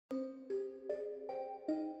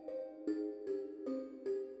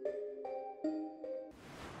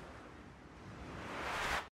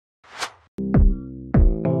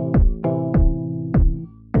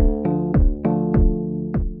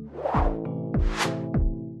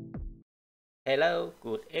Hello,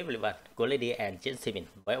 good everyone, good ladies and gentlemen.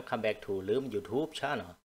 Welcome back to Leum YouTube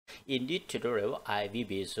channel. In this tutorial, I will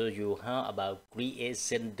be show you how about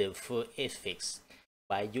creation the full effects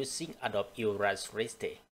by using Adobe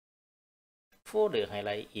Illustrator. For the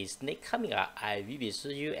highlight is next coming up, I will be show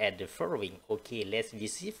you at the following. Okay, let's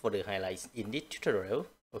visit for the highlights in this tutorial.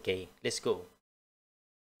 Okay, let's go.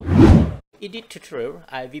 In this tutorial,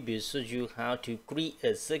 I will be show you how to create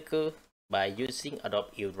a circle by using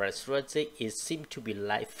Adobe Illustrator. It seems to be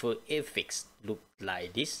like full effects look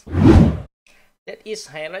like this. That is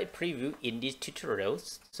highlight preview in this tutorial.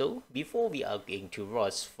 So before we are going to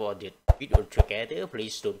watch for the video together,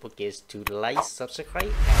 please don't forget to like,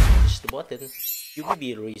 subscribe, and push the button. You will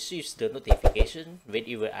be receive the notification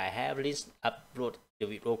whenever I have upload the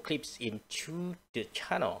video clips into the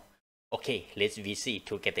channel. Okay, let's visit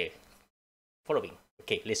together. Following.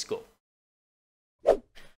 Okay, let's go.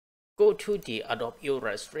 Go to the Adobe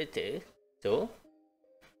Illustrator. So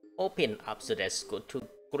open up so let's go to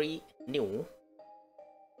create new.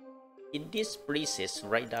 In this places,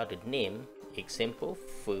 write down the name. Example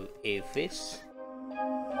full effects.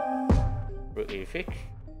 Full effect.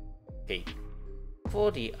 Okay. For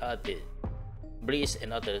the other, please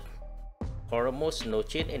another almost no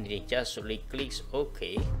change and then just click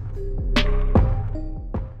OK.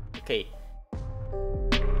 Okay.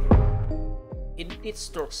 In this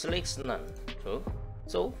stroke select none.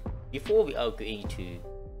 So before we are going to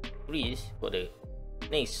create for the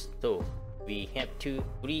next, so we have to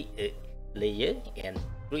create a layer and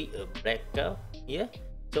create a background here.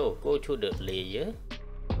 So go to the layer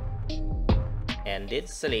and then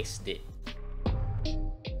select the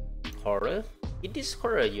color. In this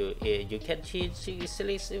color you can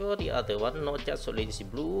select all the other one, not just only the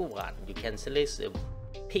blue one. You can select the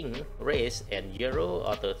pink, red and yellow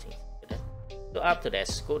other things. So after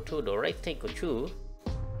that, go to the rectangle tool.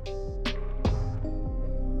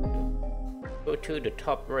 Go to the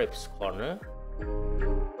top right corner.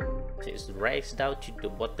 Just drag down to the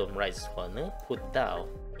bottom right corner. Put down.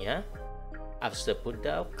 Yeah. After put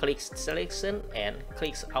down, click selection and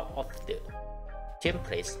click out of the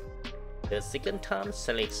template. The second time,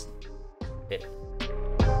 select the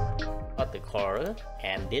other color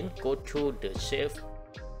and then go to the shape.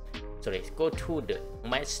 Sorry, go to the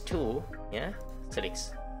mask tool. Yeah,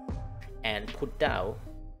 select and put down,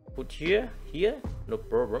 put here, no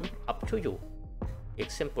problem, up to you.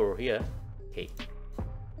 Example here. Okay,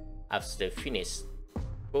 after finish,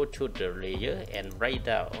 go to the layer and write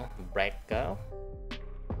down background.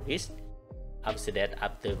 This after that,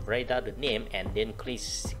 after write down the name and then click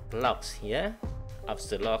lock here.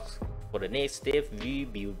 After lock, for the next step we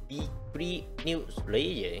will be create new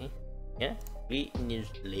layer. Yeah, create new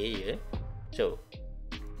layer. So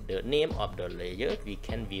the name of the layer we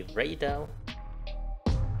can be write down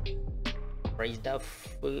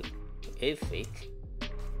full effect.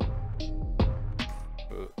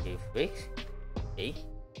 Okay,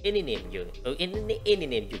 any name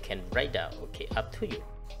you can write down. Okay, up to you.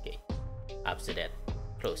 Okay, after that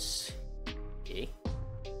close. Okay,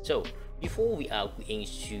 so before we are going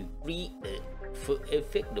to create a full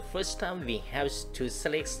effect, the first time we have to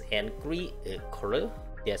select and create a color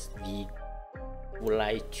that we would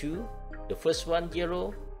like to. The first one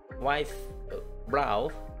yellow, white,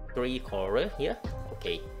 brown, three color here.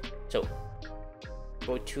 Okay, so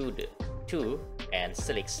go to the tool and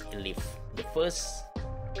select leaf. The first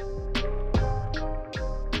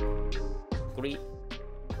green.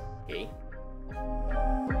 Okay,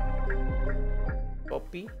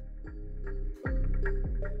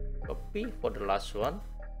 copy for the last one.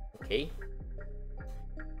 Okay,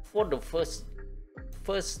 for the first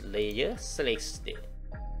layer, select the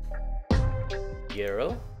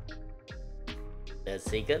yellow, the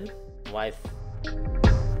second white,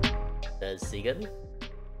 the second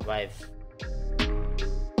white.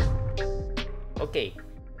 Okay,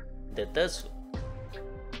 the third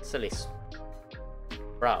select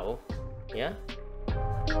brown. Yeah.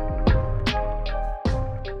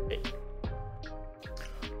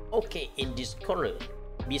 Okay, in this color,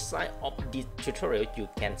 beside of this tutorial, you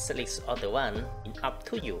can select other one. Up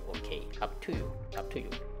to you. Okay, up to you.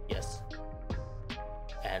 Yes.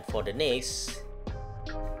 And for the next,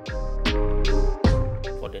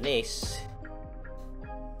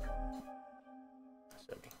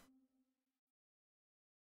 sorry.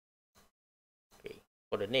 Okay,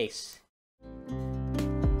 for the next.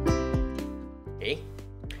 Okay,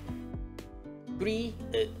 create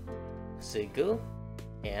a circle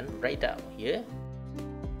and write down here.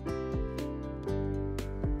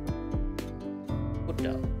 Put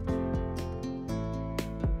down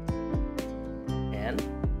and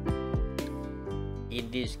in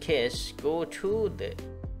this case, go to the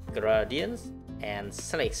gradients and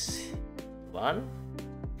select one.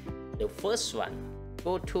 The first one,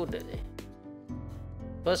 go to the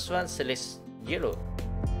first one, select yellow,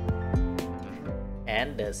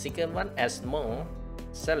 and the second one as more,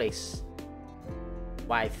 select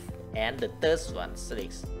white, and the third one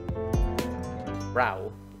select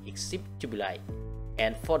brown, except to be light.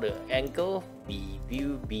 And for the angle, we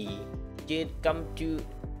will be come to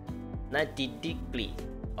 90 degree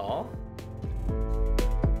or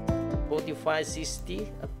 45,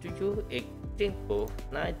 60, up to you. Example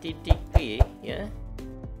 90 degree, yeah.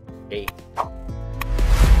 Okay.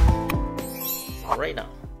 Right now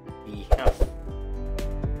we have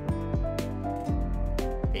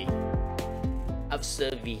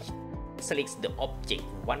after we select the object,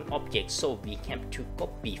 one object, so we have to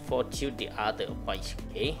copy for to the other point.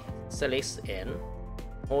 Okay, select and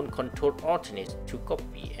hold Control Alternate to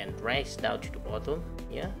copy and drag down to the bottom.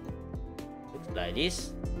 Yeah, looks like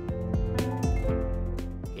this.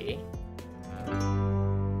 Okay.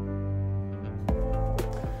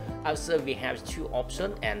 After we have two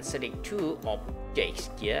options and select two objects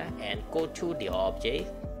here and go to the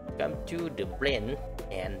object, come to the blend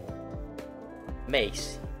and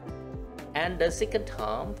mix, and the second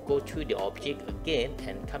time go to the object again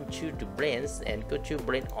and come to the blends and go to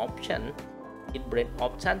blend option. In blend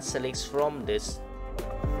option, select from this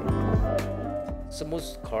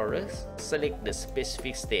smooth color, select the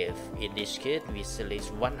specific step. In this case we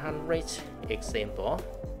select 100, example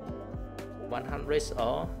 100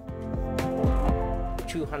 or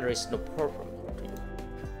 200, no problem.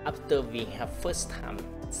 After we have first time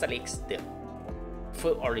select the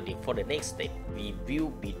first already, for the next step we will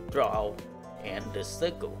be draw and the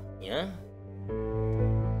circle. Yeah,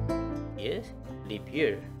 yes, leave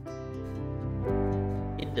here.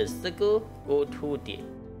 In the circle, go to the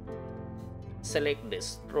select the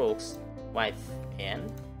strokes white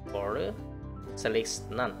and color, select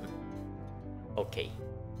none. Okay,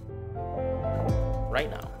 right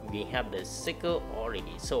now we have the circle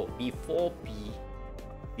already, so before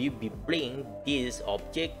we will bring this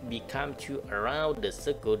object become to around the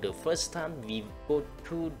circle, the first time we go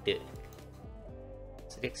to the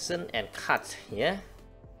selection and cut. Yeah,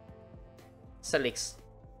 select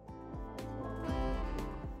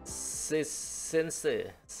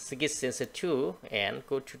sensor, sketch sensor 2 and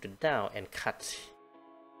go to the down and cut.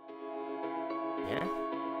 Yeah,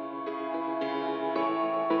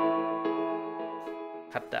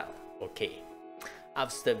 cut down. Okay,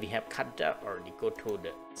 after we have cut down already, go to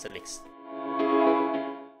the select.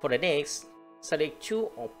 For the next, select two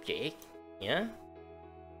objects. Yeah,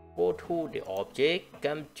 go to the object,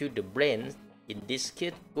 come to the blend. In this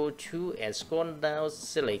case, go to and scroll down,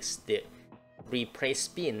 select the replace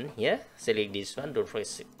spin. Yeah, select this one, don't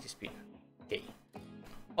press this spin.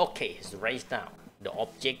 Okay, so right now the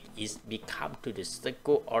object is become to the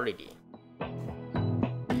circle already.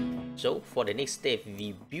 So for the next step,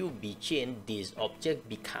 we will be change this object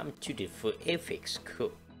become to the full effects.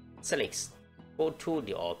 Cool. Select, go to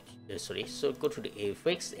the object, so go to the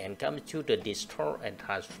effects and come to the distort and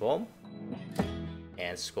transform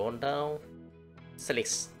and scroll down,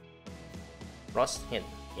 select Ross Hand.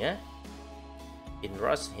 Yeah, in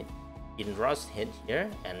Ross Hand here,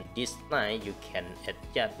 and this line you can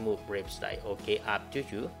adjust move left side. Okay, up to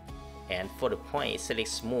you. And for the point, select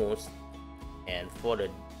smooth, and for the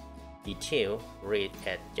detail, rate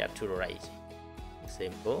adjust to the right.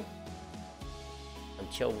 Example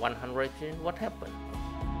until 100. What happened?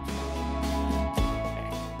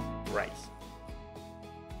 Okay, right.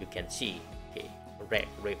 You can see. Okay, red,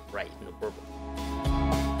 right, no problem.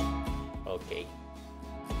 Okay.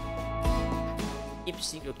 If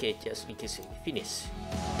it's okay, just we can say finish.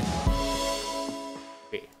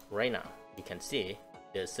 Okay, right now you can see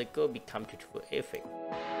the circle become to full effect.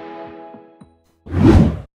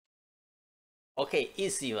 Okay,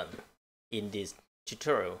 easy one in this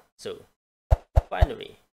tutorial. So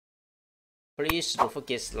finally, please don't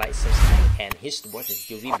forget to like, subscribe, and hit the button.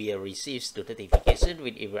 You will be received the notification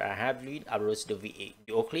whenever I have uploaded the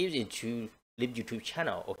video clips into Leum YouTube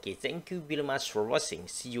channel. Okay, thank you very much for watching.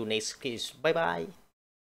 See you next clip. Bye bye.